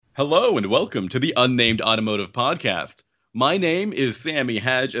Hello and welcome to the Unnamed Automotive Podcast. My name is Sami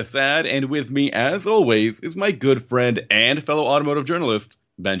Haj Assad, and with me, as always, is my good friend and fellow automotive journalist,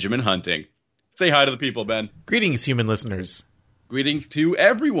 Benjamin Hunting. Say hi to the people, Ben. Greetings, human listeners. Greetings to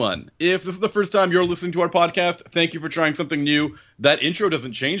everyone. If this is the first time you're listening to our podcast, thank you for trying something new. That intro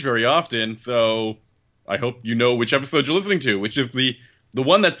doesn't change very often, so I hope you know which episode you're listening to, which is the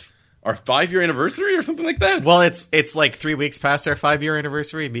one that's our 5-year anniversary or something like that. Well, it's like 3 weeks past our 5-year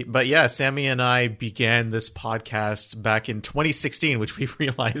anniversary. But yeah, Sami and I began this podcast back in 2016, which we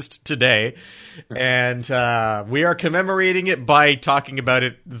realized today. And we are commemorating it by talking about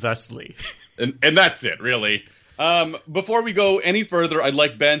it thusly. And that's it, really. Before we go any further, I'd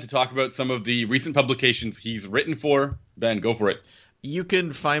like Ben to talk about some of the recent publications he's written for. Ben, go for it. You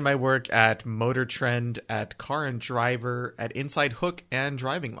can find my work at Motor Trend, at Car and Driver, at Inside Hook, and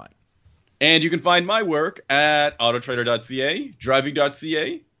Driving Line. And you can find my work at autotrader.ca,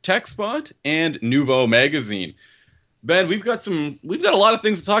 driving.ca, TechSpot, and Nouveau Magazine. Ben, we've got a lot of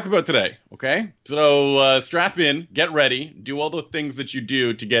things to talk about today, okay? So strap in, get ready, do all the things that you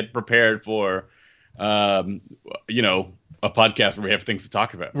do to get prepared for, a podcast where we have things to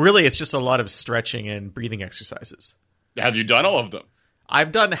talk about. Really, it's just a lot of stretching and breathing exercises. Have you done all of them?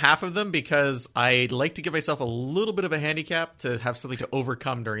 I've done half of them because I like to give myself a little bit of a handicap to have something to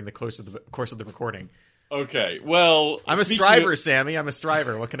overcome during the course of the recording. Okay, well, I'm a striver, Sami. I'm a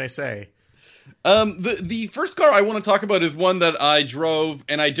striver. What can I say? The first car I want to talk about is one that I drove,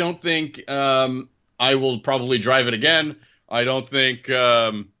 and I don't think I will probably drive it again. I don't think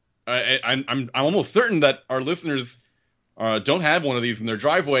I'm almost certain that our listeners don't have one of these in their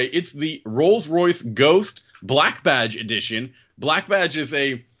driveway. It's the Rolls-Royce Ghost Black Badge Edition. Black Badge is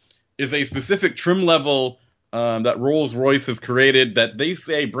a specific trim level that Rolls-Royce has created that they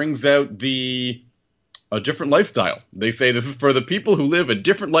say brings out a different lifestyle. They say this is for the people who live a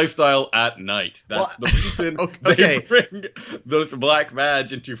different lifestyle at night. That's the reason they bring this Black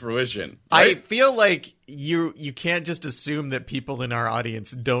Badge into fruition. Right? I feel like you can't just assume that people in our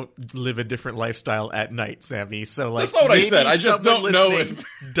audience don't live a different lifestyle at night, Sami. So like, that's not what maybe I said. I just don't know if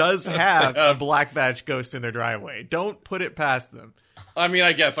does have a Black Badge Ghost in their driveway. Don't put it past them. I mean,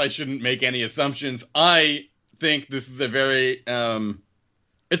 I guess I shouldn't make any assumptions. I think this is a very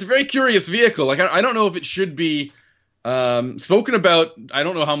it's a very curious vehicle. Like, I don't know if it should be spoken about. I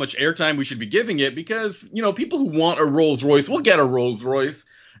don't know how much airtime we should be giving it because, people who want a Rolls-Royce will get a Rolls-Royce.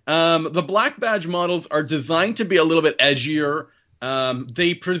 The Black Badge models are designed to be a little bit edgier.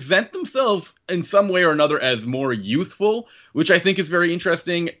 They present themselves in some way or another as more youthful, which I think is very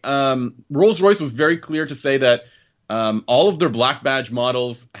interesting. Rolls-Royce was very clear to say that all of their Black Badge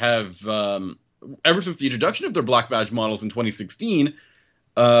models have, ever since the introduction of their Black Badge models in 2016,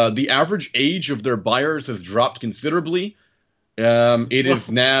 the average age of their buyers has dropped considerably.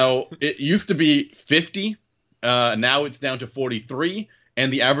 It used to be 50. Now it's down to 43.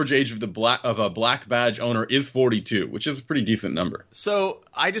 And the average age of a Black Badge owner is 42, which is a pretty decent number. So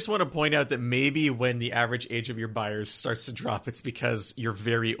I just want to point out that maybe when the average age of your buyers starts to drop, it's because your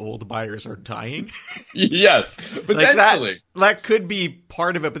very old buyers are dying. Yes, potentially. That could be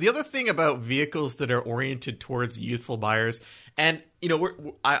part of it. But the other thing about vehicles that are oriented towards youthful buyers, and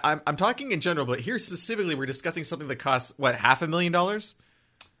I'm talking in general, but here specifically, we're discussing something that costs $500,000.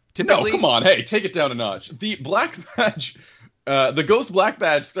 Typically? No, come on, hey, take it down a notch. The Black Badge. The Ghost Black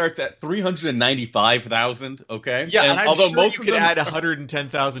Badge starts at $395,000. Okay. Yeah, and I'm sure you could add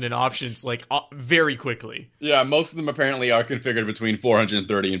 $110,000 in options very quickly. Yeah, most of them apparently are configured between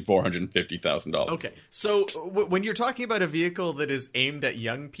 $430,000 and $450,000. Okay, so when you're talking about a vehicle that is aimed at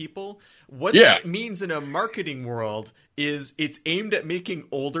young people, what that means in a marketing world is it's aimed at making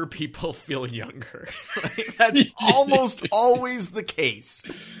older people feel younger. That's almost always the case.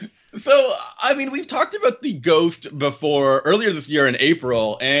 So, I mean, we've talked about the Ghost before earlier this year in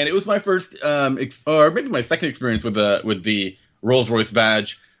April, and it was my first, or maybe my second experience with the Rolls-Royce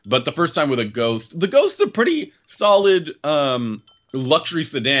badge, but the first time with a Ghost. The Ghost's a pretty solid luxury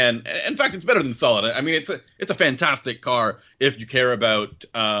sedan. In fact, it's better than solid. I mean, it's a fantastic car if you care about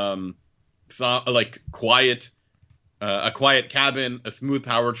quiet, a quiet cabin, a smooth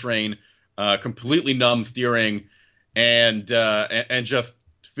powertrain, completely numb steering, and just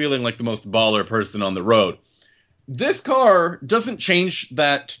feeling like the most baller person on the road. This car doesn't change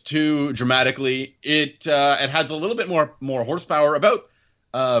that too dramatically. It has a little bit more horsepower, about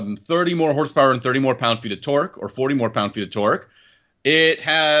 30 more horsepower and 30 more pound-feet of torque, or 40 more pound-feet of torque. It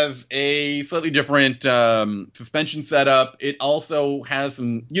has a slightly different suspension setup. It also has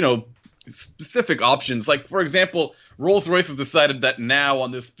some, specific options. Like, for example, Rolls-Royce has decided that now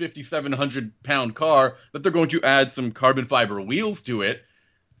on this 5,700-pound car that they're going to add some carbon fiber wheels to it.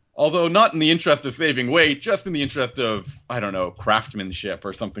 Although not in the interest of saving weight, just in the interest of, I don't know, craftsmanship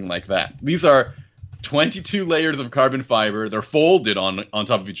or something like that. These are 22 layers of carbon fiber. They're folded on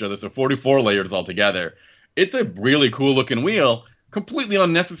top of each other, so 44 layers altogether. It's a really cool looking wheel, completely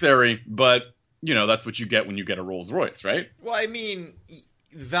unnecessary, but, you know, that's what you get when you get a Rolls-Royce, right? Well, I mean,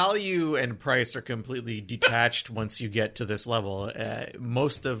 value and price are completely detached once you get to this level.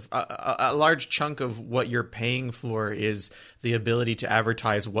 Most of a large chunk of what you're paying for is the ability to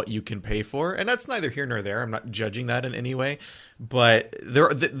advertise what you can pay for, and that's neither here nor there. I'm not judging that in any way, but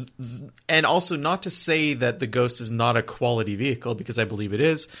and also not to say that the Ghost is not a quality vehicle, because I believe it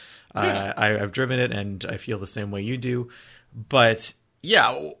is. Yeah. I've driven it and I feel the same way you do, but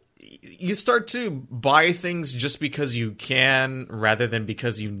yeah. You start to buy things just because you can rather than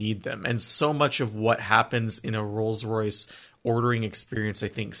because you need them. And so much of what happens in a Rolls-Royce ordering experience, I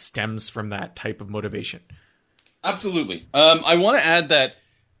think, stems from that type of motivation. Absolutely. I want to add that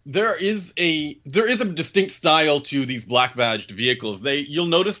there is a distinct style to these black badged vehicles. You'll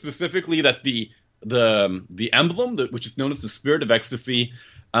notice specifically that the emblem, which is known as the Spirit of Ecstasy,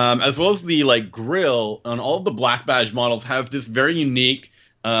 as well as the grille on all of the black badge models, have this very unique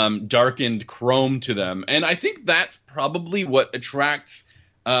darkened chrome to them. And I think that's probably what attracts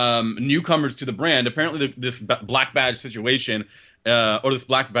newcomers to the brand. Apparently this black badge situation or this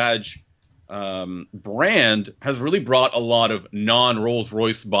black badge brand has really brought a lot of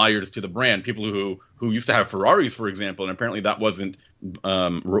non-Rolls-Royce buyers to the brand. People who used to have Ferraris, for example, and apparently that wasn't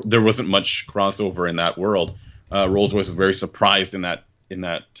there wasn't much crossover in that world. Rolls-Royce was very surprised in that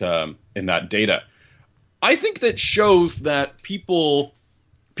data. I think that shows that people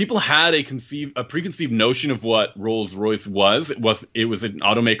had a preconceived notion of what Rolls-Royce was. It was an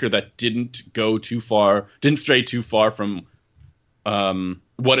automaker that didn't stray too far from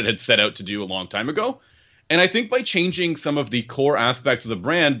what it had set out to do a long time ago. And I think by changing some of the core aspects of the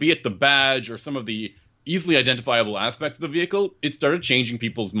brand, be it the badge or some of the easily identifiable aspects of the vehicle, it started changing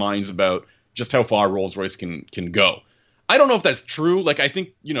people's minds about just how far Rolls-Royce can go. I don't know if that's true. I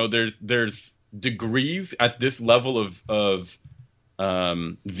think, there's degrees at this level of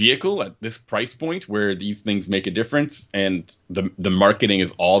vehicle at this price point where these things make a difference, and the marketing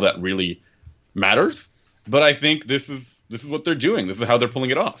is all that really matters. But I think this is what they're doing. This is how they're pulling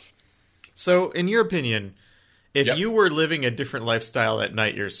it off. So, in your opinion, if you were living a different lifestyle at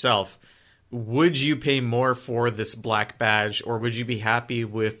night yourself, would you pay more for this black badge, or would you be happy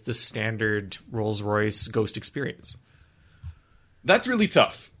with the standard Rolls-Royce Ghost experience? That's really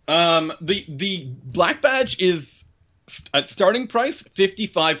tough. The black badge is, at starting price,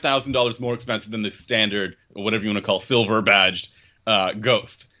 $55,000 more expensive than the standard, or whatever you want to call, silver badged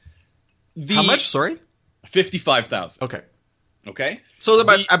Ghost. How much? Sorry, $55,000. Okay. So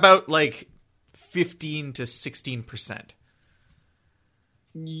about 15 to 16%.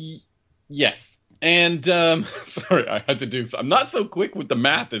 Yes. And sorry, I had to do. I'm not so quick with the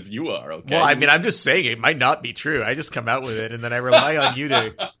math as you are. Okay. Well, I mean, I'm just saying it might not be true. I just come out with it, and then I rely on you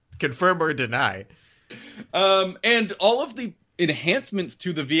to confirm or deny. And all of the enhancements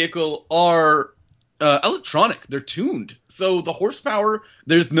to the vehicle are electronic. They're tuned. So the horsepower,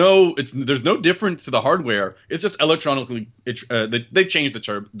 there's no difference to the hardware. It's just electronically. They've changed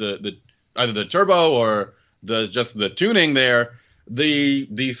the either the turbo or the tuning there.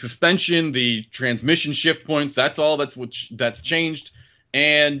 The suspension, the transmission shift points. That's all. That's changed.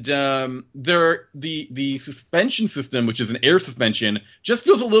 And the suspension system, which is an air suspension, just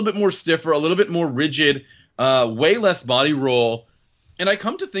feels a little bit more stiffer, a little bit more rigid, way less body roll. And I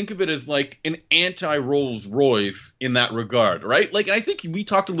come to think of it as like an anti-Rolls-Royce in that regard, right? And I think we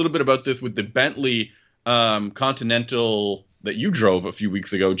talked a little bit about this with the Bentley Continental that you drove a few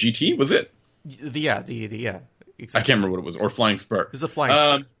weeks ago. GT, was it? Yeah, exactly. I can't remember what it was, or Flying Spur. It was a Flying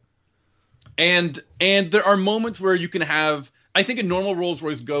Spur. And there are moments where you can have. I think a normal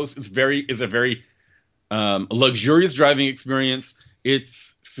Rolls-Royce Ghost is a very luxurious driving experience.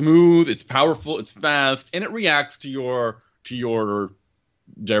 It's smooth, it's powerful, it's fast, and it reacts to your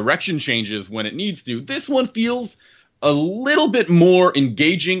direction changes when it needs to. This one feels a little bit more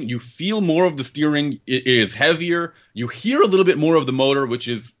engaging. You feel more of the steering. It is heavier. You hear a little bit more of the motor, which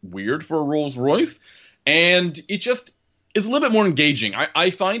is weird for a Rolls-Royce, and it just is a little bit more engaging.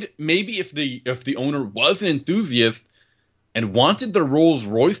 I find maybe if the owner was an enthusiast and wanted the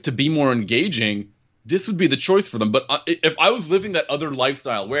Rolls-Royce to be more engaging, this would be the choice for them. But if I was living that other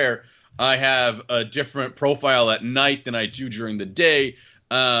lifestyle where I have a different profile at night than I do during the day,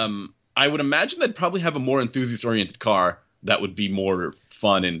 I would imagine they'd probably have a more enthusiast-oriented car that would be more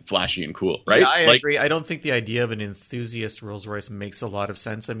fun and flashy and cool, right? Yeah, I agree. I don't think the idea of an enthusiast Rolls-Royce makes a lot of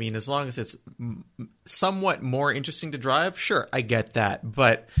sense. I mean, as long as it's somewhat more interesting to drive, sure, I get that.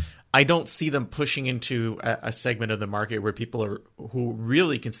 But I don't see them pushing into a segment of the market where people who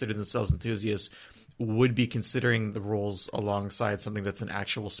really consider themselves enthusiasts would be considering the Rolls alongside something that's an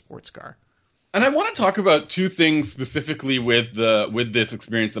actual sports car. And I want to talk about two things specifically with this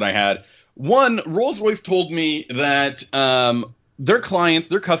experience that I had. One, Rolls-Royce told me that their clients,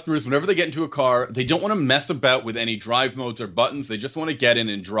 their customers, whenever they get into a car, they don't want to mess about with any drive modes or buttons. They just want to get in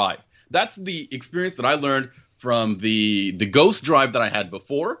and drive. That's the experience that I learned from the Ghost drive that I had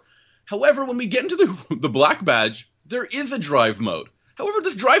before. However, when we get into the Black Badge, there is a drive mode. However,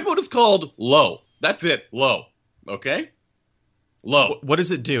 this drive mode is called low. That's it, low. Okay? Low. What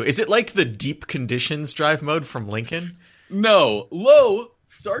does it do? Is it like the deep conditions drive mode from Lincoln? No. Low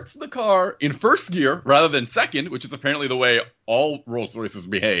starts the car in first gear rather than second, which is apparently the way all Rolls-Royces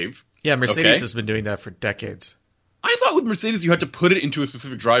behave. Yeah, Mercedes has been doing that for decades. I thought with Mercedes you had to put it into a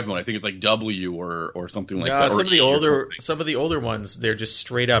specific drive mode. I think it's like W or something like that. Some of the older ones, they're just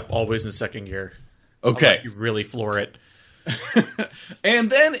straight up always in second gear. Okay. Unless you really floor it. And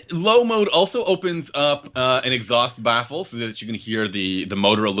then low mode also opens up an exhaust baffle so that you can hear the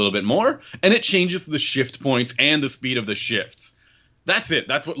motor a little bit more, and it changes the shift points and the speed of the shifts. That's it.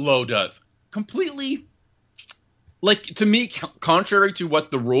 That's what low does. Completely, like, to me, contrary to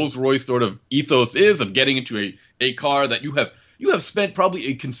what the Rolls-Royce sort of ethos is of getting into a car that you have spent probably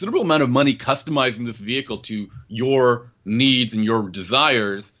a considerable amount of money customizing this vehicle to your needs and your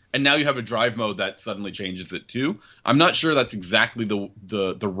desires, and now you have a drive mode that suddenly changes it too. I'm not sure that's exactly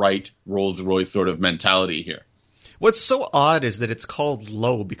the right Rolls-Royce sort of mentality here. What's so odd is that it's called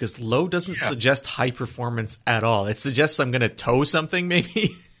low, because low doesn't suggest high performance at all. It suggests I'm going to tow something,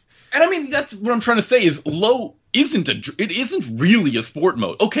 maybe. And I mean, that's what I'm trying to say is low it isn't really a sport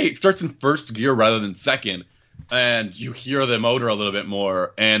mode. Okay, it starts in first gear rather than second, and you hear the motor a little bit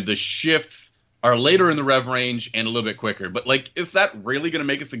more, and the shifts are later in the rev range and a little bit quicker. But like, is that really going to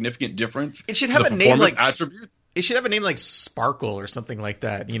make a significant difference? It should have a name like attributes. It should have a name like Sparkle or something like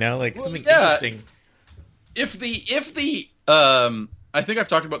that. You know, like something interesting. If the I think I've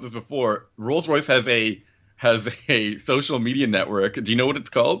talked about this before. Rolls-Royce has a social media network. Do you know what it's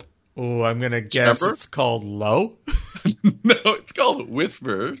called? Oh, I'm gonna guess it's called Low. No, it's called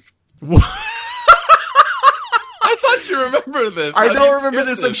Whispers. I thought you remember this. I don't remember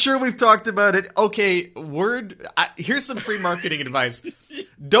this. I'm sure we've talked about it. Okay, here's some free marketing advice.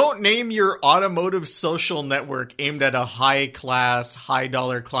 Don't name your automotive social network aimed at a high-class,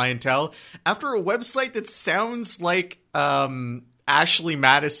 high-dollar clientele after a website that sounds like Ashley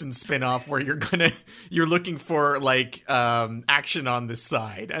Madison spinoff where you're looking for like action on the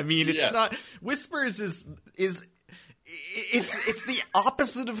side. I mean, it's not Whispers is it's the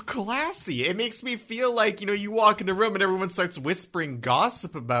opposite of classy. It makes me feel like, you walk in a room and everyone starts whispering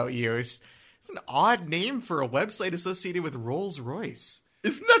gossip about you. It's an odd name for a website associated with Rolls-Royce.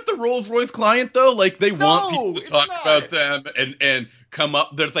 Isn't that the Rolls-Royce client though? Like they want people to talk about them and come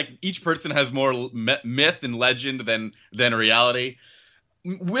up. There's like each person has more myth and legend than reality.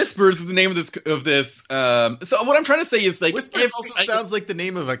 Whispers is the name of this. So what I'm trying to say is like Whispers sounds like the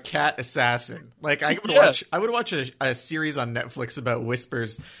name of a cat assassin. Like I would watch a series on Netflix about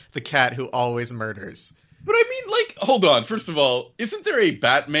Whispers, the cat who always murders. But I mean, like, hold on. First of all, isn't there a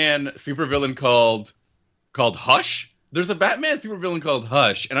Batman supervillain called Hush? There's a Batman supervillain called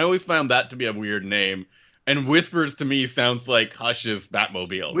Hush, and I always found that to be a weird name. And Whispers to me sounds like Hush's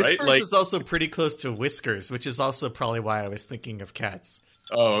Batmobile, Whispers, right? Like, is also pretty close to Whiskers, which is also probably why I was thinking of cats.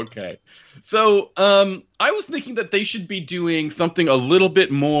 Oh, okay. So I was thinking that they should be doing something a little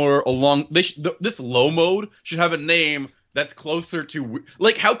bit more along. This low mode should have a name that's closer to,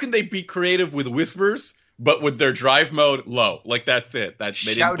 like, how can they be creative with Whispers, but with their drive mode low? Like, that's it.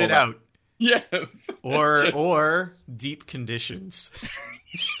 Shout it out. Yeah. Or deep conditions.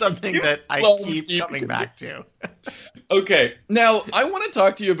 Something that I keep coming back to. Okay. Now, I want to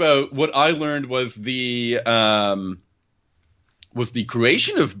talk to you about what I learned was the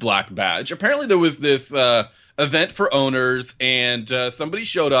creation of Black Badge. Apparently there was this event for owners, and somebody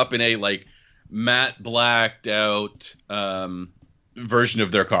showed up in a like matte blacked out version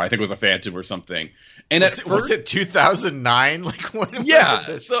of their car. I think it was a Phantom or something. And was it 2009? Like what? Yeah,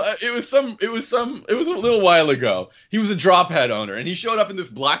 so it was a little while ago. He was a drop head owner, and he showed up in this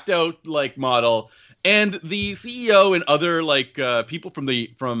blacked out like model. And the CEO and other like people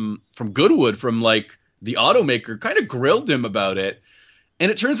from Goodwood, from like the automaker, kind of grilled him about it.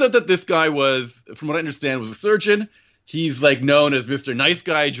 And it turns out that this guy was, from what I understand, was a surgeon. he's like known as Mr. Nice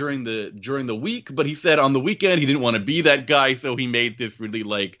Guy during the week, but he said on the weekend he didn't want to be that guy, so he made this really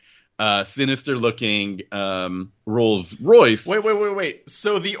like sinister looking Rolls Royce. Wait.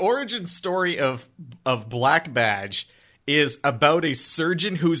 So the origin story of Black Badge is about a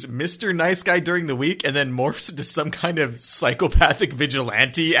surgeon who's Mr. Nice Guy during the week and then morphs into some kind of psychopathic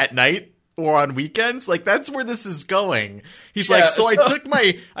vigilante at night or on weekends. Like, that's where this is going. He's like, so I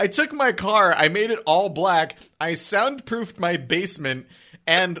took my car, I made it all black, I soundproofed my basement,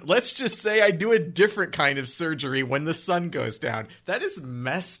 and let's just say I do a different kind of surgery when the sun goes down. That is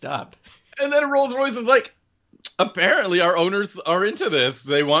messed up. And then Rolls Royce is like, apparently our owners are into this.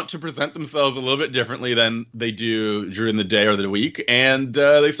 They want to present themselves a little bit differently than they do during the day or the week, and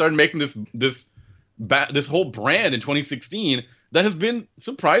they started making this whole brand in 2016 that has been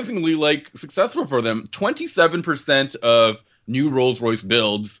surprisingly like successful for them. 27% of new Rolls Royce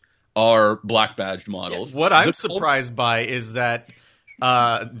builds are black badged models. What I'm surprised by is that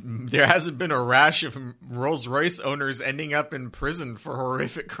there hasn't been a rash of Rolls Royce owners ending up in prison for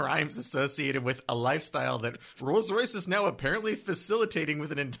horrific crimes associated with a lifestyle that Rolls Royce is now apparently facilitating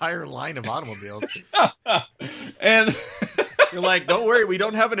with an entire line of automobiles. And you're like, don't worry, we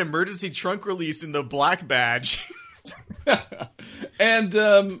don't have an emergency trunk release in the Black Badge. And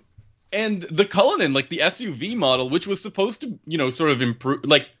the Cullinan, like the SUV model, which was supposed to, sort of improve,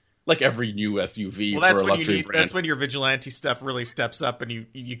 like every new SUV. Well, that's for a luxury brand. That's when your vigilante stuff really steps up, and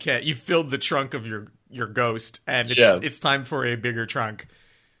you filled the trunk of your Ghost, and it's time for a bigger trunk.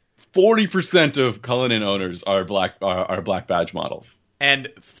 40% of Cullinan owners are black badge models, and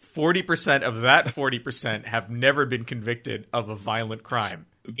 40% of that 40% have never been convicted of a violent crime.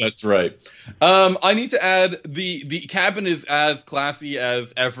 That's right. I need to add the cabin is as classy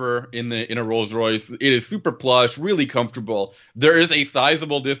as ever in a Rolls Royce. It is super plush, really comfortable. There is a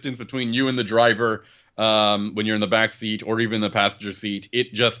sizable distance between you and the driver when you're in the back seat or even the passenger seat.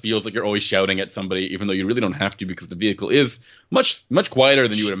 It just feels like you're always shouting at somebody, even though you really don't have to because the vehicle is much quieter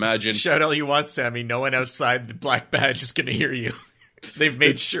than you would imagine. Shout all you want, Sammy. No one outside the Black Badge is going to hear you. They've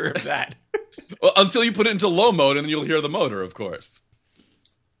made sure of that. Well, until you put it into low mode, and then you'll hear the motor, of course.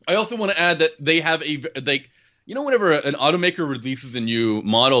 I also want to add that they have whenever an automaker releases a new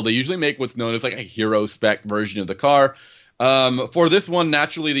model, they usually make what's known as like a hero spec version of the car. For this one,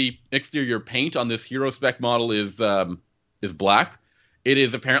 naturally, the exterior paint on this hero spec model is black. It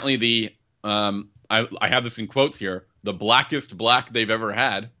is apparently I have this in quotes here, the blackest black they've ever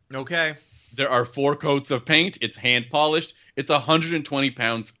had. Okay. There are 4 coats of paint. It's hand polished. It's 120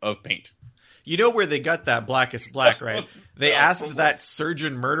 pounds of paint. You know where they got that blackest black, right? They asked that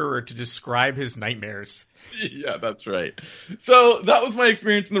surgeon murderer to describe his nightmares. Yeah, that's right. So that was my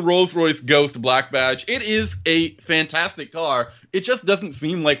experience in the Rolls-Royce Ghost Black Badge. It is a fantastic car. It just doesn't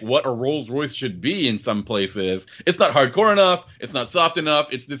seem like what a Rolls-Royce should be in some places. It's not hardcore enough. It's not soft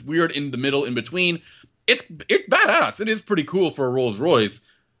enough. It's this weird in the middle, in between. It's badass. It is pretty cool for a Rolls-Royce.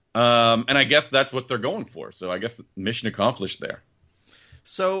 And I guess that's what they're going for. So I guess mission accomplished there.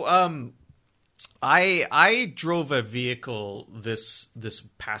 So, I drove a vehicle this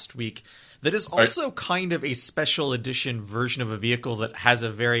past week that is also kind of a special edition version of a vehicle that has a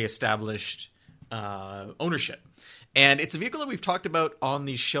very established ownership. And it's a vehicle that we've talked about on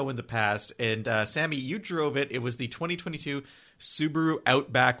the show in the past. And Sammy, you drove it. It was the 2022 Subaru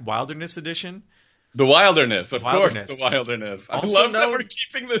Outback Wilderness Edition. The Wilderness, of course, the Wilderness. I love that we're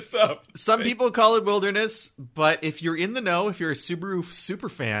keeping this up. Some people call it Wilderness, but if you're in the know, if you're a Subaru super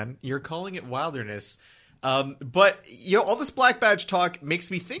fan, you're calling it Wilderness. But all this Black Badge talk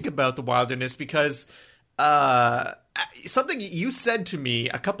makes me think about the Wilderness because something you said to me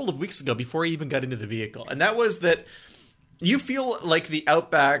a couple of weeks ago before I even got into the vehicle, and that was that you feel like the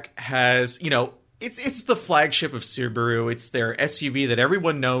Outback has, It's the flagship of Subaru. It's their SUV that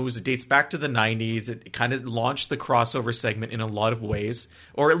everyone knows. It dates back to the 90s. It kind of launched the crossover segment in a lot of ways,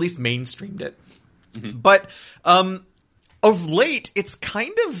 or at least mainstreamed it. Mm-hmm. But of late, it's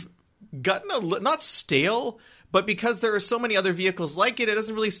kind of gotten not stale, but because there are so many other vehicles like it, it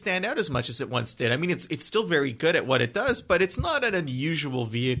doesn't really stand out as much as it once did. I mean, it's still very good at what it does, but it's not an unusual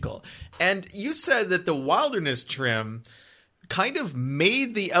vehicle. And you said that the Wilderness trim kind of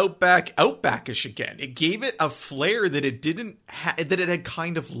made the Outback Outbackish again. It gave it a flair that it didn't that it had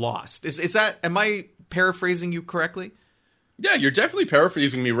kind of lost. Is that, am I paraphrasing you correctly? Yeah, you're definitely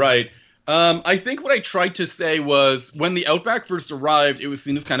paraphrasing me right. I think what I tried to say was when the Outback first arrived, it was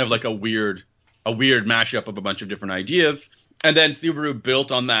seen as kind of like a weird mashup of a bunch of different ideas, and then Subaru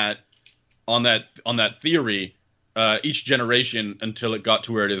built on that theory each generation until it got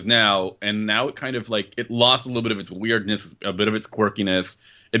to where it is now, and now it kind of like it lost a little bit of its weirdness, a bit of its quirkiness.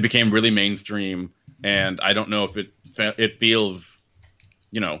 It became really mainstream, and I don't know if it it feels,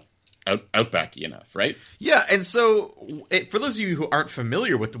 outbacky enough, right? Yeah, and so for those of you who aren't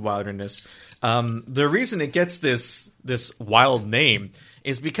familiar with the Wilderness, the reason it gets this wild name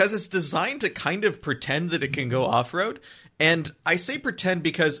is because it's designed to kind of pretend that it can go off-road. And I say pretend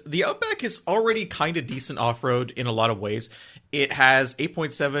because the Outback is already kind of decent off-road in a lot of ways. It has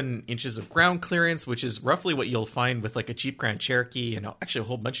 8.7 inches of ground clearance, which is roughly what you'll find with like a Jeep Grand Cherokee and actually a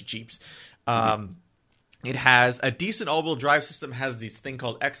whole bunch of Jeeps. It has a decent all-wheel drive system, has this thing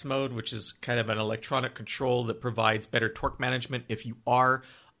called X Mode, which is kind of an electronic control that provides better torque management if you are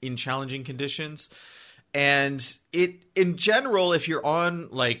in challenging conditions. And it, in general, if you're on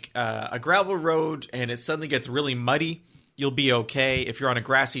like a gravel road and it suddenly gets really muddy, you'll be okay. If you're on a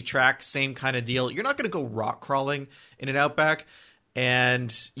grassy track, same kind of deal. You're not going to go rock crawling in an Outback,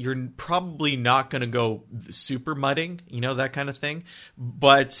 and you're probably not going to go super mudding, that kind of thing.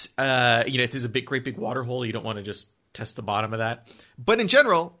 But, if there's a great big water hole, you don't want to just test the bottom of that. But in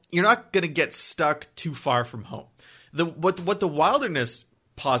general, you're not going to get stuck too far from home. What the Wilderness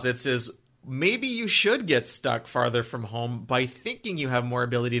posits is maybe you should get stuck farther from home by thinking you have more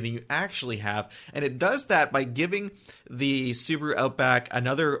ability than you actually have. And it does that by giving the Subaru Outback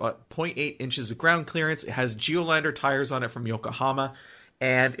another 0.8 inches of ground clearance. It has Geolander tires on it from Yokohama.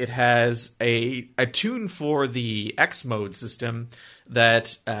 And it has a tune for the X Mode system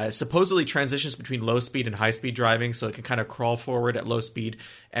that supposedly transitions between low speed and high speed driving. So it can kind of crawl forward at low speed.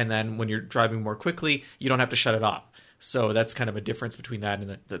 And then when you're driving more quickly, you don't have to shut it off. So that's kind of a difference between that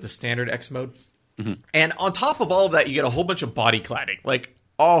and the standard X Mode. Mm-hmm. And on top of all of that, you get a whole bunch of body cladding, like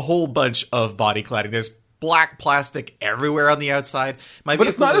a whole bunch of body cladding. There's black plastic everywhere on the outside. But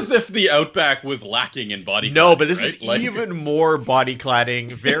it's not as if the Outback was lacking in body cladding. No, but this is even more body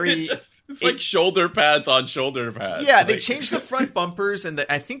cladding. Very... It's like shoulder pads on shoulder pads. Yeah, they changed the front bumpers and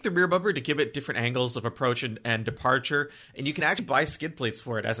I think the rear bumper to give it different angles of approach and departure. And you can actually buy skid plates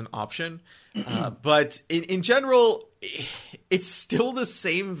for it as an option. But in general, it's still the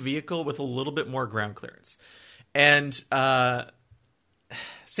same vehicle with a little bit more ground clearance. And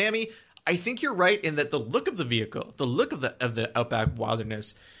Sammy, I think you're right in that the look of the vehicle, the look of the Outback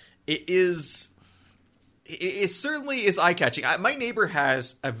Wilderness, it certainly is eye-catching. My neighbor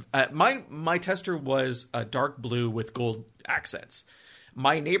has my tester was a dark blue with gold accents.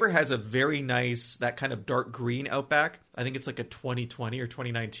 My neighbor has a very nice, that kind of dark green Outback. I think it's like a 2020 or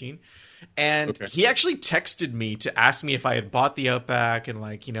 2019. And He actually texted me to ask me if I had bought the Outback and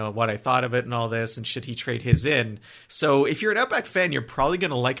what I thought of it and all this, and should he trade his in. So if you're an Outback fan, you're probably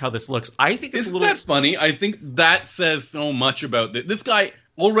going to like how this looks. I think it's Isn't that funny? I think that says so much about this. This guy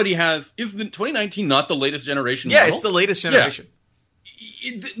already has... Is the 2019 not the latest generation model? Yeah, it's the latest generation. Yeah.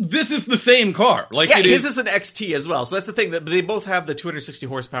 This is the same car. His is an XT as well. So that's the thing. That they both have the 260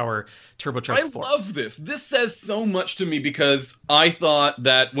 horsepower turbocharged Ford. I love this. This says so much to me because I thought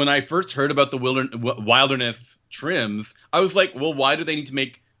that when I first heard about the Wilderness trims, I was like, well, why do they need to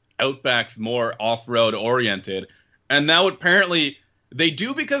make Outbacks more off-road oriented? And now apparently... They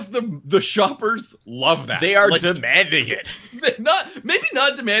do because the shoppers love that. They are demanding it. They're maybe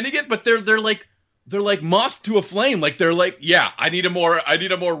not demanding it, but they're like moth to a flame. Like they're like, yeah, I need a more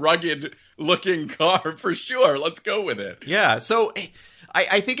rugged looking car for sure. Let's go with it. Yeah. So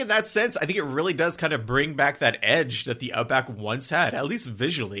I think in that sense, I think it really does kind of bring back that edge that the Outback once had, at least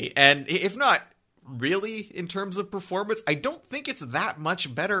visually, and if not really in terms of performance, I don't think it's that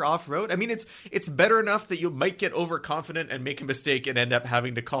much better off-road. I mean, it's better enough that you might get overconfident and make a mistake and end up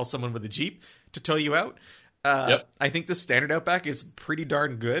having to call someone with a Jeep to tow you out. Yep. I think the standard Outback is pretty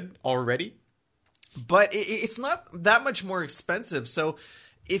darn good already, but it's not that much more expensive. So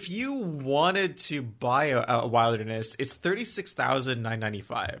if you wanted to buy a Wilderness, it's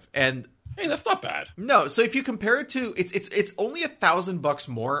 $36,995, and hey, that's not bad. No, so if you compare it to, it's only $1,000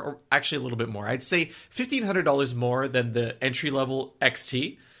 more, or actually a little bit more. I'd say $1,500 more than the entry level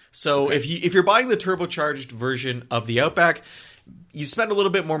XT. So if you're buying the turbocharged version of the Outback, you spend a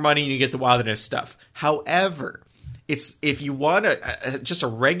little bit more money and you get the Wilderness stuff. However, if you want just a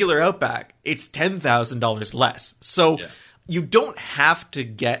regular Outback, it's $10,000 less. So you don't have to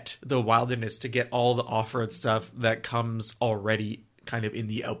get the Wilderness to get all the off-road stuff that comes already kind of in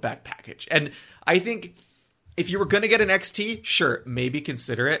the Outback package. And I think if you were going to get an XT, sure, maybe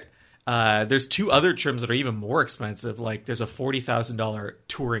consider it. There's two other trims that are even more expensive. Like there's a $40,000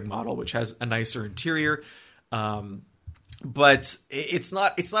 touring model, which has a nicer interior. But it's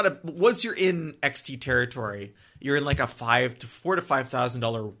not once you're in XT territory, you're in like a $4,000 to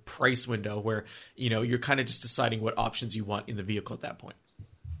 $5,000 price window where, you're kind of just deciding what options you want in the vehicle at that point.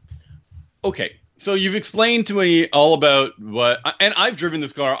 Okay. So you've explained to me all about and I've driven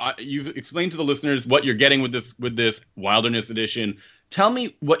this car. You've explained to the listeners what you're getting with this Wilderness Edition. Tell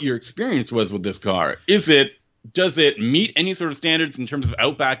me what your experience was with this car. Does it meet any sort of standards in terms of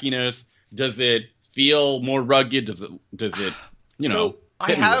outbackiness? Does it feel more rugged? Does it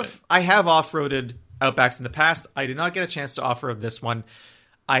I have off-roaded Outbacks in the past. I did not get a chance to off-road this one.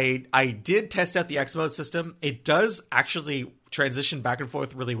 I did test out the X Mode system. It does actually transition back and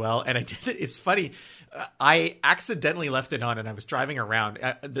forth really well. And it's funny. I accidentally left it on and I was driving around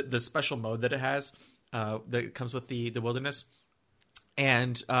the special mode that it has that comes with the Wilderness.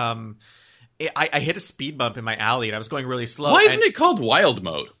 And I hit a speed bump in my alley and I was going really slow. Why isn't it called Wild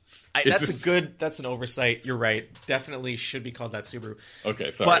Mode? That's an oversight. You're right. Definitely should be called that Subaru.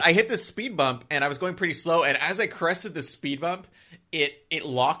 Okay, sorry. But I hit this speed bump and I was going pretty slow. And as I crested the speed bump, it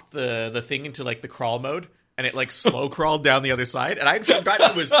locked the thing into like the crawl mode and it like slow crawled down the other side. And I'd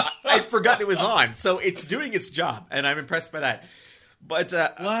forgotten it was on. So it's doing its job and I'm impressed by that. But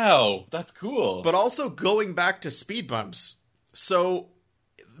wow, that's cool. But also going back to speed bumps. So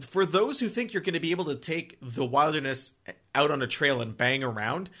for those who think you're going to be able to take the Wilderness out on a trail and bang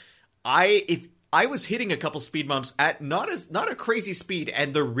around, if I was hitting a couple speed bumps at not a crazy speed,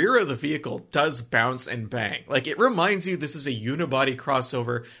 and the rear of the vehicle does bounce and bang. Like, it reminds you this is a unibody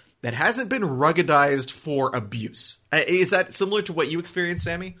crossover that hasn't been ruggedized for abuse. Is that similar to what you experienced,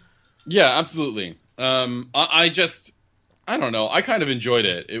 Sammy? Yeah, absolutely. I don't know. I kind of enjoyed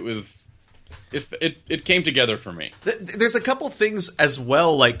it. It came together for me. There's a couple things as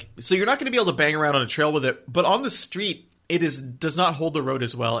well. Like, so you're not going to be able to bang around on a trail with it, but on the street, does not hold the road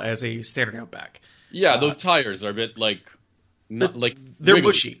as well as a standard Outback. Yeah, those tires are a bit they're wiggly.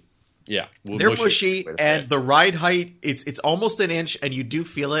 Bushy. Yeah, they're bushy, and the ride height it's almost an inch, and you do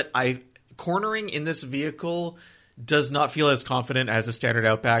feel it. Cornering in this vehicle does not feel as confident as a standard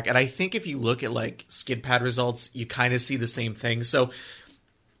Outback, and I think if you look at like skid pad results, you kind of see the same thing. So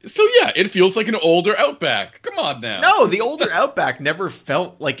yeah, it feels like an older Outback. Come on now. No, the older Outback never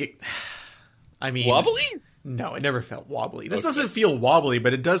felt like it. I mean, wobbly? No, it never felt wobbly. This doesn't feel wobbly,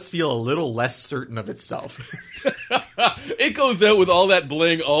 but it does feel a little less certain of itself. It goes out with all that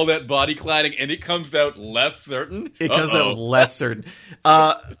bling, all that body cladding, and it comes out less certain? It comes out less certain.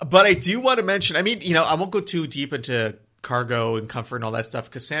 But I do want to mention, I mean, I won't go too deep into cargo and comfort and all that stuff,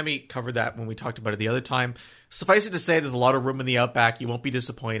 because Sammy covered that when we talked about it the other time. Suffice it to say, there's a lot of room in the Outback. You won't be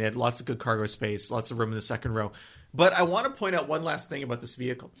disappointed. Lots of good cargo space. Lots of room in the second row. But I want to point out one last thing about this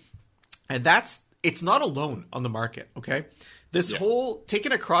vehicle. And it's not alone on the market, okay? This whole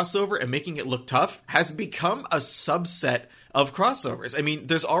taking a crossover and making it look tough has become a subset of crossovers. I mean,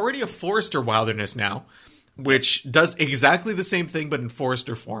 there's already a Forester Wilderness now, which does exactly the same thing, but in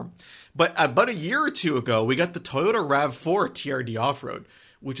Forester form. But about a year or two ago, we got the Toyota RAV4 TRD Off-Road,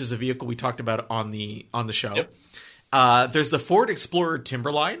 which is a vehicle we talked about on the show. Yep. There's the Ford Explorer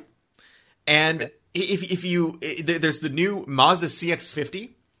Timberline, and there's the new Mazda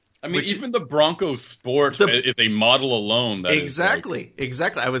CX-50. I mean, even the Bronco Sport is a model alone. Exactly.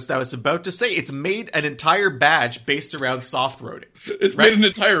 I was about to say, it's made an entire badge based around soft roading. It's made an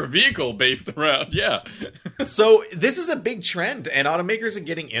entire vehicle based around, yeah. So this is a big trend, and automakers are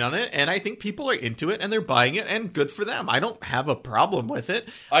getting in on it, and I think people are into it, and they're buying it, and good for them. I don't have a problem with it.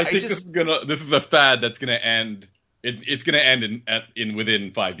 I think this is a fad that's going to end. It's going to end in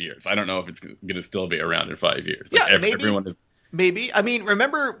within 5 years. I don't know if it's going to still be around in 5 years. Yeah, maybe. Everyone is. Maybe. I mean,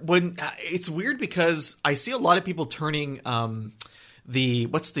 remember when it's weird because I see a lot of people turning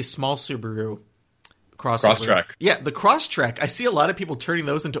what's the small Subaru Crosstrek? Yeah, the Crosstrek. I see a lot of people turning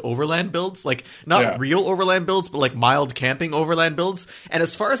those into overland builds, like not real overland builds, but like mild camping overland builds. And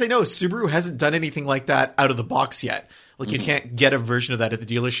as far as I know, Subaru hasn't done anything like that out of the box yet. Like you can't get a version of that at the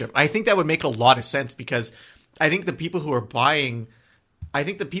dealership. I think that would make a lot of sense because I think the people who are buying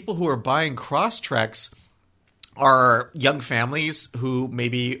Crosstreks are young families who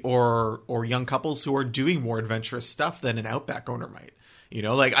maybe or young couples who are doing more adventurous stuff than an Outback owner might.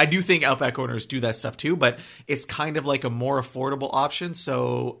 Like I do think Outback owners do that stuff too, but it's kind of like a more affordable option.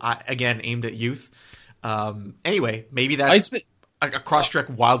 So again, aimed at youth. Anyway, maybe that's a Crosstrek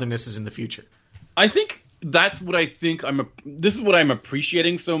Wilderness is in the future. I think that's what this is what I'm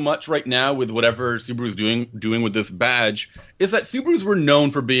appreciating so much right now with whatever Subaru's doing with this badge is that Subarus were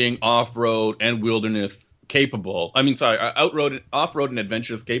known for being off-road and wilderness capable. I mean, sorry, off-road and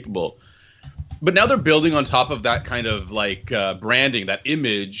adventurous capable. But now they're building on top of that kind of like branding, that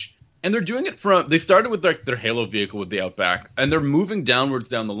image, and they're doing it they started with their Halo vehicle with the Outback, and they're moving downwards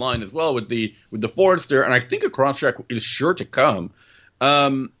down the line as well with the Forester, and I think a Crosstrek is sure to come.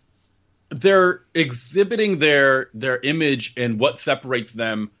 They're exhibiting their image and what separates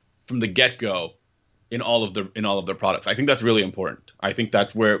them from the get-go in all of their products. I think that's really important. I think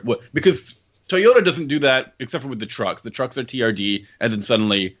that's because Toyota doesn't do that except for with the trucks. The trucks are TRD, and then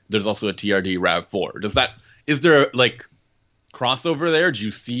suddenly there's also a TRD RAV4. Is there like crossover there? Do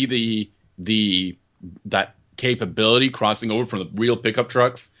you see that capability crossing over from the real pickup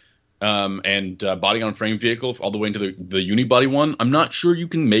trucks and body on frame vehicles all the way into the unibody one? I'm not sure you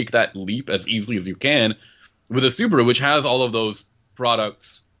can make that leap as easily as you can with a Subaru, which has all of those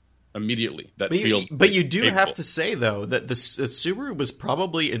products immediately. But you do capable. Have to say though that the Subaru was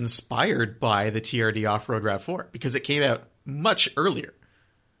probably inspired by the TRD off-road RAV4 because it came out much earlier.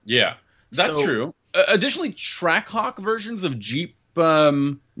 Yeah, that's true. Additionally, Trackhawk versions of Jeep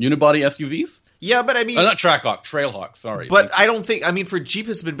unibody SUVs. Yeah, but I mean, not Trackhawk, Trailhawk. Sorry, but I don't think. I mean, for Jeep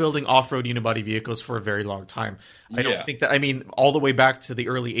has been building off-road unibody vehicles for a very long time. I don't think that. I mean, all the way back to the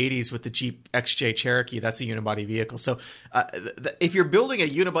early '80s with the Jeep XJ Cherokee, that's a unibody vehicle. So, if you're building a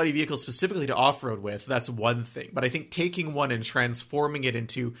unibody vehicle specifically to off-road with, that's one thing. But I think taking one and transforming it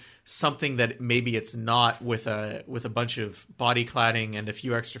into something that maybe it's not, with a bunch of body cladding and a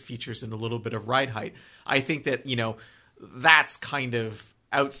few extra features and a little bit of ride height, I think that that's kind of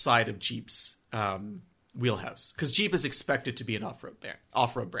outside of Jeep's wheelhouse, because Jeep is expected to be an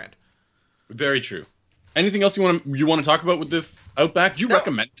off-road brand. Very true. Anything else you want to talk about with this Outback? Do you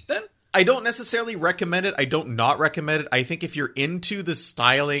recommend it then? I don't necessarily recommend it. I don't not recommend it. I think if you're into the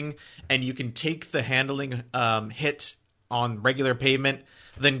styling and you can take the handling hit on regular pavement,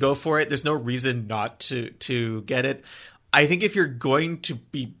 then go for it. There's no reason not to get it. I think if you're going to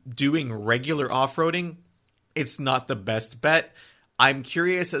be doing regular off-roading, it's not the best bet. I'm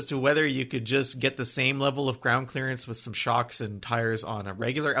curious as to whether you could just get the same level of ground clearance with some shocks and tires on a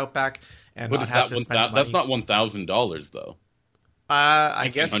regular Outback and not have to spend money. That's not $1,000 though. I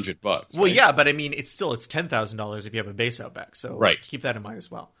guess $1,500. Right? Well, yeah, but I mean, it's $10,000 if you have a base Outback. So keep that in mind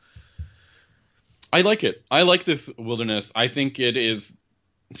as well. I like it. I like this Wilderness. I think it is.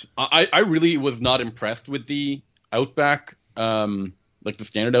 I really was not impressed with the Outback, like the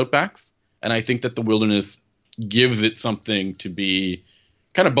standard Outbacks, and I think that the Wilderness gives it something to be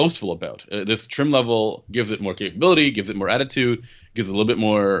kind of boastful about. This trim level gives it more capability, gives it more attitude, gives it a little bit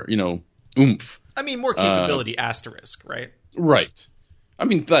more, oomph. I mean, more capability asterisk, right? Right. I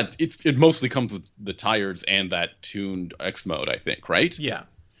mean, that it mostly comes with the tires and that tuned X mode, I think, right? Yeah.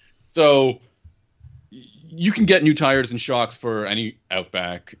 So you can get new tires and shocks for any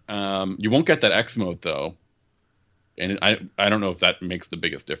Outback. You won't get that X mode though, and I don't know if that makes the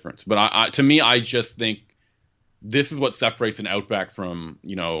biggest difference. But to me, I just think this is what separates an Outback from,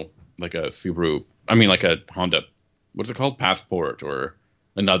 like a Subaru. I mean, like a Honda. What's it called? Passport or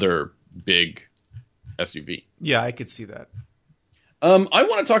another big SUV. Yeah, I could see that. I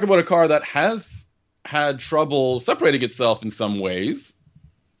want to talk about a car that has had trouble separating itself in some ways.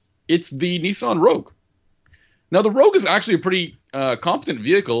 It's the Nissan Rogue. Now, the Rogue is actually a pretty competent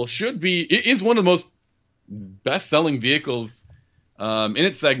vehicle. It is one of the most best-selling vehicles in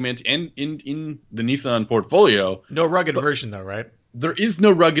its segment and in the Nissan portfolio. No rugged version, though, right? There is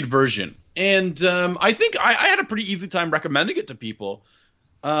no rugged version. And I think I had a pretty easy time recommending it to people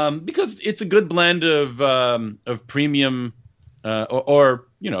because it's a good blend of premium higher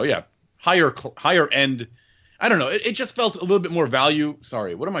end. I don't know. It just felt a little bit more value.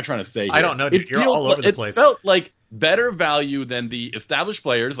 Sorry, what am I trying to say here? I don't know. Dude. You're all over the place. It felt like better value than the established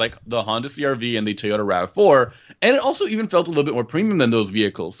players like the Honda CR-V and the Toyota RAV4, and it also even felt a little bit more premium than those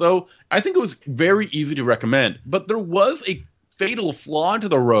vehicles. So I think it was very easy to recommend. But there was a fatal flaw to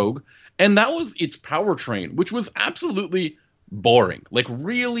the Rogue, and that was its powertrain, which was absolutely boring, like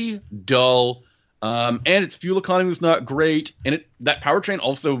really dull. And its fuel economy was not great, and that powertrain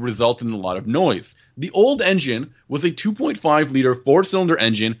also resulted in a lot of noise. The old engine was a 2.5-liter four-cylinder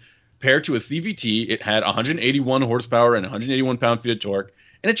engine paired to a CVT. It had 181 horsepower and 181 pound-feet of torque,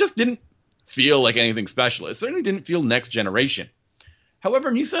 and it just didn't feel like anything special. It certainly didn't feel next generation.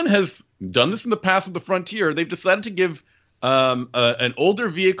 However, Nissan has done this in the past with the Frontier. They've decided to give an older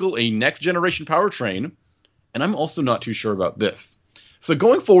vehicle a next-generation powertrain, and I'm also not too sure about this. So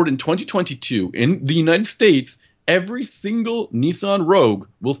going forward in 2022, in the United States, every single Nissan Rogue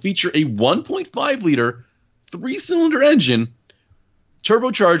will feature a 1.5-liter, three-cylinder engine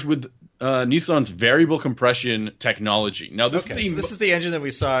turbocharged with Nissan's variable compression technology. Now, this is the engine that we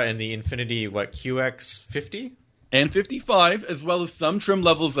saw in the Infiniti, QX50? And 55, as well as some trim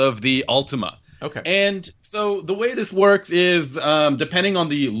levels of the Altima. Okay. And so the way this works is, depending on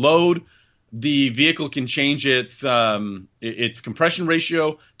the load, the vehicle can change its compression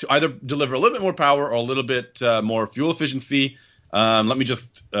ratio to either deliver a little bit more power or a little bit more fuel efficiency. Let me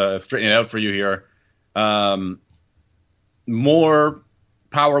just straighten it out for you here. More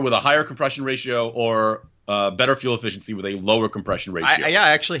power with a higher compression ratio or better fuel efficiency with a lower compression ratio. I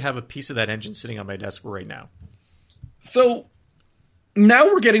actually have a piece of that engine sitting on my desk right now. So now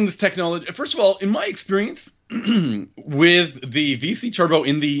we're getting this technology. First of all, in my experience with the VC turbo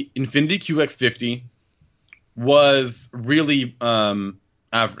in the Infiniti QX50 was really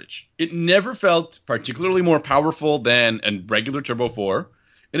average. It never felt particularly more powerful than a regular Turbo 4,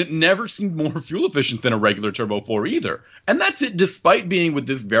 and it never seemed more fuel efficient than a regular Turbo 4 either. And that's it, despite being with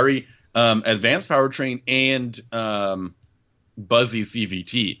this very advanced powertrain and buzzy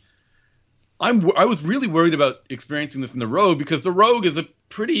CVT. I was really worried about experiencing this in the Rogue because the Rogue is a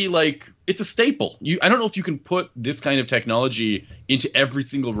pretty, it's a staple. I don't know if you can put this kind of technology into every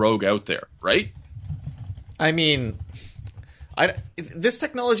single Rogue out there, right? I mean, this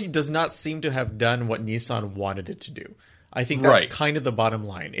technology does not seem to have done what Nissan wanted it to do. I think that's kind of the bottom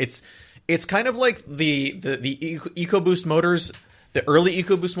line. It's kind of like the EcoBoost motors, the early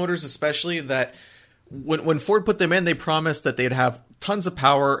EcoBoost motors especially, that when Ford put them in, they promised that they'd have tons of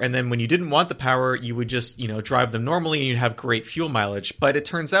power, and then when you didn't want the power, you would just drive them normally and you'd have great fuel mileage. But it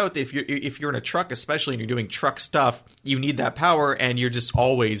turns out if you're in a truck, especially, and you're doing truck stuff, you need that power, and you're just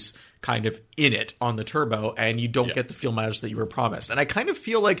always kind of in it on the turbo, and you don't get the fuel mileage that you were promised. And I kind of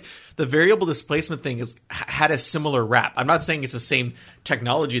feel like the variable displacement thing had a similar rap. I'm not saying it's the same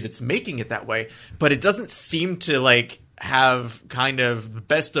technology that's making it that way, but it doesn't seem to have kind of the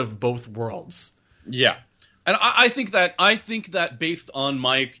best of both worlds. Yeah. And I think that based on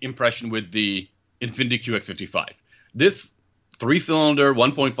my impression with the Infiniti QX55, this 3-cylinder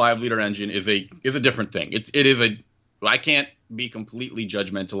 1.5 liter engine is a different thing. I can't be completely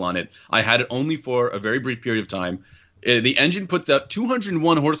judgmental on it. I had it only for a very brief period of time. The engine puts out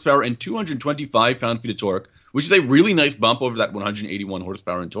 201 horsepower and 225 pound-feet of torque, which is a really nice bump over that 181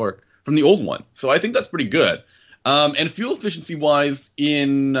 horsepower and torque from the old one. So I think that's pretty good. And fuel efficiency wise,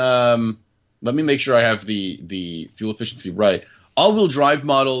 let me make sure I have the fuel efficiency right. All-wheel drive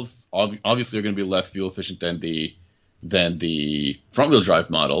models obviously are going to be less fuel efficient than the front-wheel drive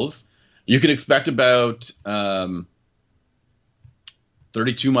models. You can expect about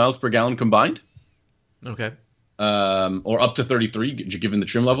 32 miles per gallon combined. Okay. Or up to 33, given the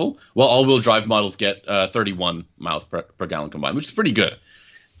trim level. While all-wheel drive models get 31 miles per gallon combined, which is pretty good.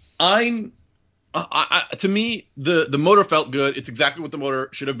 To me, the motor felt good. It's exactly what the motor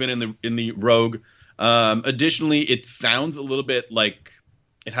should have been in the Rogue. Additionally, it sounds a little bit like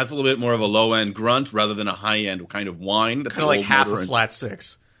it has a little bit more of a low end grunt rather than a high end kind of whine. Kind of like half a flat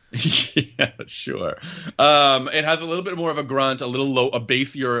six. Yeah, sure. It has a little bit more of a grunt, a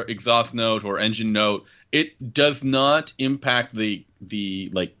bassier exhaust note or engine note. It does not impact the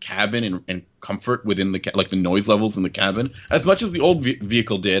cabin and comfort within the noise levels in the cabin as much as the old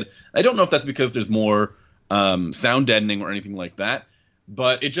vehicle did. I don't know if that's because there's more sound deadening or anything like that,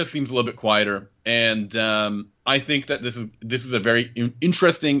 but it just seems a little bit quieter. And I think that this is a very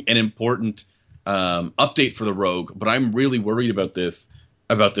interesting and important update for the Rogue. But I'm really worried about this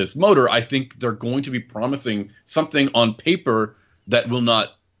motor. I think they're going to be promising something on paper that will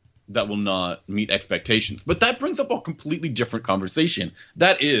not meet expectations. But that brings up a completely different conversation.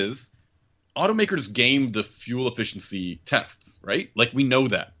 That is, automakers game the fuel efficiency tests, right? We know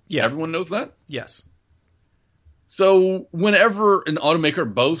that. Yeah. Everyone knows that? Yes. So whenever an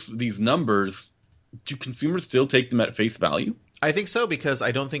automaker boasts these numbers, do consumers still take them at face value? I think so, because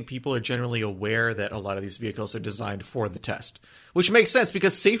I don't think people are generally aware that a lot of these vehicles are designed for the test, which makes sense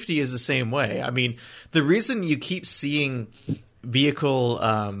because safety is the same way. I mean, the reason you keep seeing vehicles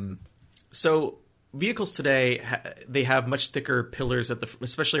today, they have much thicker pillars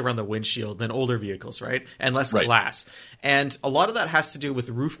especially around the windshield than older vehicles, right? And less glass. And a lot of that has to do with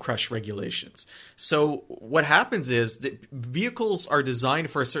roof crush regulations. So what happens is that vehicles are designed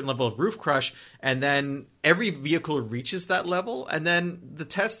for a certain level of roof crush, and then every vehicle reaches that level, and then the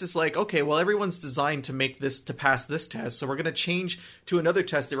test is like, okay, well, everyone's designed to pass this test, so we're going to change to another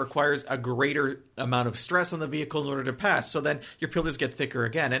test that requires a greater amount of stress on the vehicle in order to pass. So then your pillars get thicker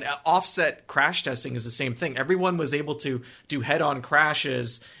again. And offset crash testing is the same thing. Everyone was able to do head-on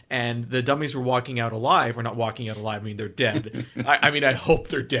crashes, and the dummies were walking out alive. Or not walking out alive, I mean, they're dead. I hope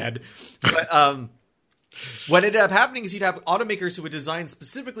they're dead. But what ended up happening is you'd have automakers who would design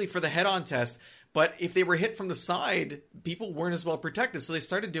specifically for the head-on test, but if they were hit from the side, people weren't as well protected. So they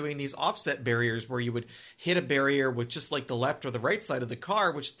started doing these offset barriers where you would hit a barrier with just the left or the right side of the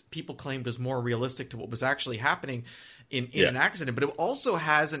car, which people claimed was more realistic to what was actually happening in an accident. But it also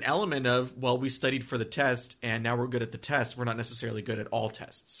has an element of, well, we studied for the test and now we're good at the test. We're not necessarily good at all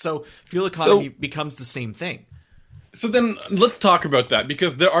tests. So fuel economy becomes the same thing. So then let's talk about that,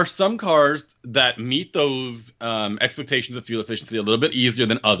 because there are some cars that meet those expectations of fuel efficiency a little bit easier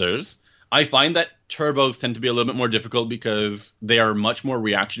than others. I find that turbos tend to be a little bit more difficult because they are much more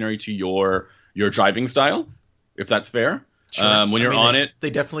reactionary to your driving style, if that's fair. Sure. When you're on it. They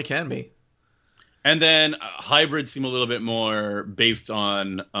definitely can be. And then hybrids seem a little bit more based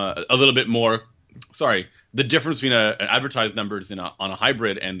on the difference between an advertised numbers on a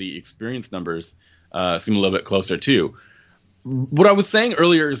hybrid and the experience numbers seem a little bit closer too. What I was saying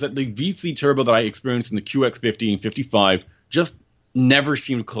earlier is that the VC turbo that I experienced in the QX50 and 55 just never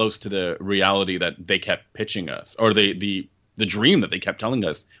seemed close to the reality that they kept pitching us, or the dream that they kept telling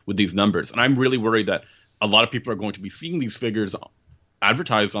us with these numbers. And I'm really worried that a lot of people are going to be seeing these figures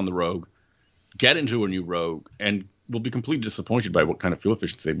advertised on the Rogue, get into a new Rogue, and will be completely disappointed by what kind of fuel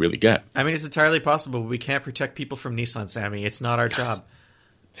efficiency they really get. I mean, it's entirely possible. We can't protect people from Nissan, Sammy. It's not our job.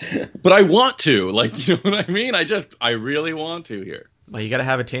 But I want to, you know what I mean? I really want to here. Well, you got to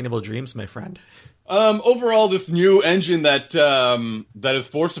have attainable dreams, my friend. Overall, this new engine that is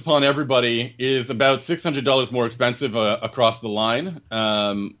forced upon everybody is about $600 more expensive across the line.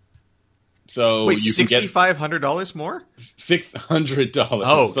 So wait, you $6,500 more? $600.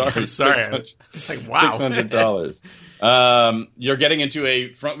 Oh, sorry. It's like, wow. $600. You're getting into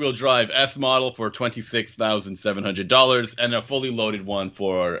a front-wheel drive S model for $26,700 and a fully loaded one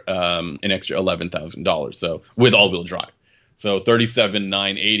for an extra $11,000. So with all-wheel drive. So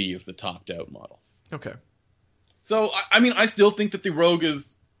 $37,980 is the topped-out model. Okay. So I mean, I still think that the Rogue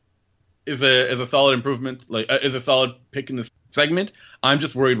is a solid improvement, is a solid pick in this segment. I'm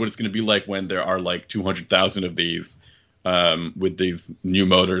just worried what it's going to be like when there are 200,000 of these with these new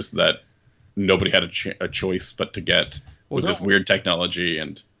motors that nobody had a choice but to get with this weird technology.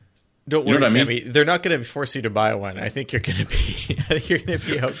 And don't worry, Sammy. They're not going to force you to buy one. I think you're going to be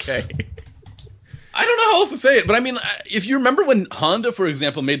okay. I don't know how else to say it, but I mean, if you remember when Honda, for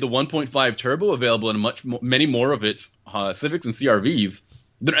example, made the 1.5 turbo available in many more of its Civics and CR-Vs,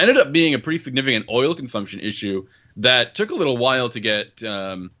 there ended up being a pretty significant oil consumption issue that took a little while to get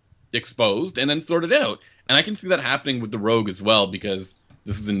exposed and then sorted out. And I can see that happening with the Rogue as well, because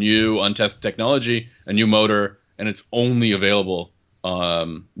this is a new, untested technology, a new motor, and it's only available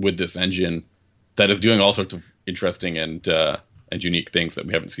with this engine that is doing all sorts of interesting and unique things that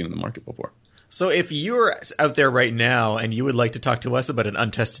we haven't seen in the market before. So if you're out there right now and you would like to talk to us about an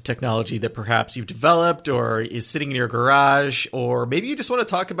untested technology that perhaps you've developed or is sitting in your garage, or maybe you just want to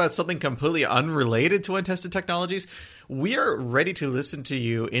talk about something completely unrelated to untested technologies, we are ready to listen to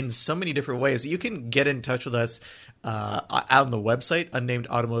you in so many different ways. You can get in touch with us on the website,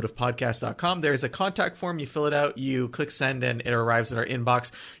 unnamedautomotivepodcast.com. There's a contact form. You fill it out, you click send, and it arrives in our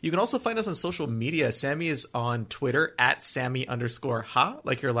inbox. You can also find us on social media. Sammy is on Twitter at Sammy_ha,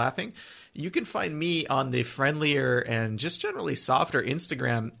 like you're laughing. You can find me on the friendlier and just generally softer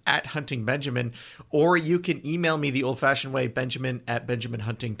Instagram at Hunting Benjamin, or you can email me the old-fashioned way,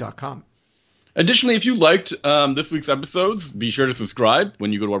 benjamin@benjaminhunting.com. Additionally, if you liked this week's episodes, be sure to subscribe.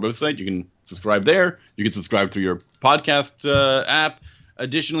 When you go to our website, you can subscribe there. You can subscribe through your podcast app.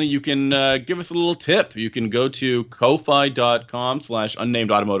 Additionally, you can give us a little tip. You can go to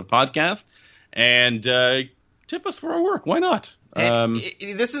ko-fi.com/unnamedautomotivepodcast and tip us for our work. Why not?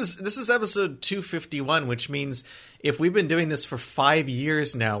 This is episode 251, which means if we've been doing this for 5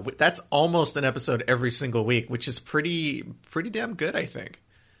 years now, that's almost an episode every single week, which is pretty damn good, I think.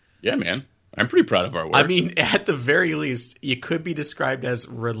 Yeah, man. I'm pretty proud of our work. I mean, at the very least, you could be described as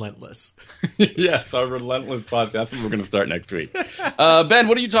relentless. Yes, our relentless podcast. We're going to start next week. Ben,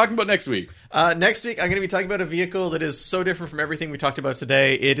 what are you talking about next week? Next week, I'm going to be talking about a vehicle that is so different from everything we talked about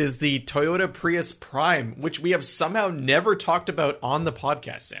today. It is the Toyota Prius Prime, which we have somehow never talked about on the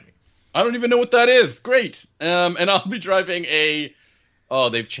podcast, Sammy. I don't even know what that is. Great. And I'll be driving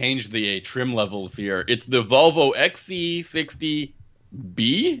they've changed the trim levels here. It's the Volvo XC60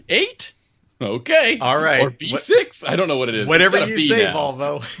 B8? Okay. All right. Or B6? I don't know what it is. Whatever you say, now.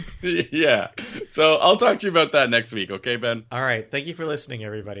 Volvo. Yeah. So I'll talk to you about that next week. Okay, Ben? All right. Thank you for listening,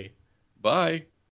 everybody. Bye.